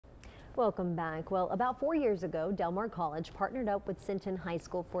Welcome back. Well, about 4 years ago, Del Mar College partnered up with Sinton High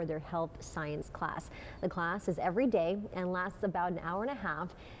School for their health science class. The class is every day and lasts about an hour and a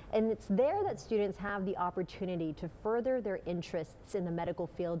half, and it's there that students have the opportunity to further their interests in the medical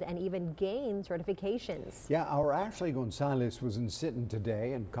field and even gain certifications. Yeah, our Ashley Gonzalez was in Sinton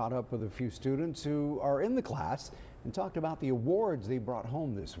today and caught up with a few students who are in the class and talked about the awards they brought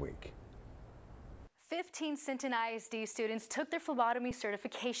home this week. 15 Sinton ISD students took their phlebotomy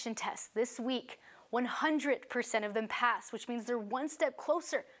certification test this week. 100% of them passed, which means they're one step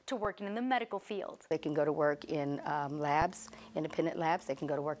closer to working in the medical field. They can go to work in labs, independent labs. They can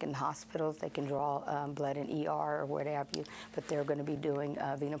go to work in hospitals. They can draw blood in ER or what have you. But they're going to be doing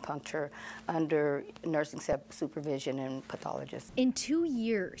venipuncture under nursing supervision and pathologists. In 2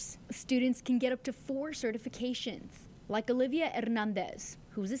 years, students can get up to 4 certifications, like Olivia Hernandez,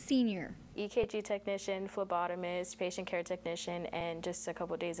 who's a senior. EKG technician, phlebotomist, patient care technician, and just a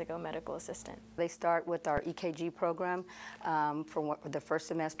couple days ago, medical assistant. They start with our EKG program for the first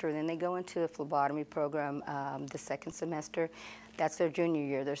semester, and then they go into a phlebotomy program the second semester. That's their junior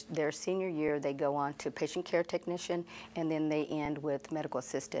year. Their senior year, they go on to patient care technician, and then they end with medical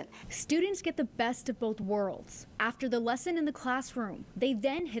assistant. Students get the best of both worlds. After the lesson in the classroom, they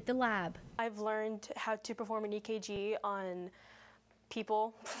then hit the lab. I've learned how to perform an EKG on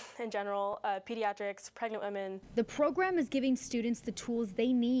people in general, pediatrics, pregnant women. The program is giving students the tools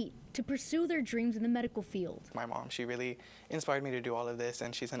they need to pursue their dreams in the medical field. My mom, she really inspired me to do all of this,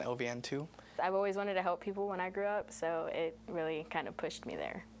 and she's an LVN too. I've always wanted to help people when I grew up, so it really kind of pushed me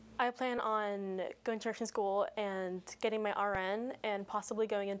there. I plan on going to nursing school and getting my RN and possibly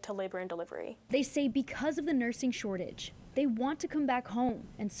going into labor and delivery. They say because of the nursing shortage, they want to come back home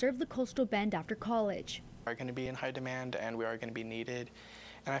and serve the Coastal Bend after college. We are going to be in high demand, and we are going to be needed,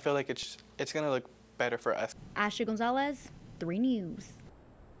 and I feel like it's going to look better for us. Ashley Gonzalez, 3 News.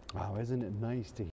 Wow, isn't it nice to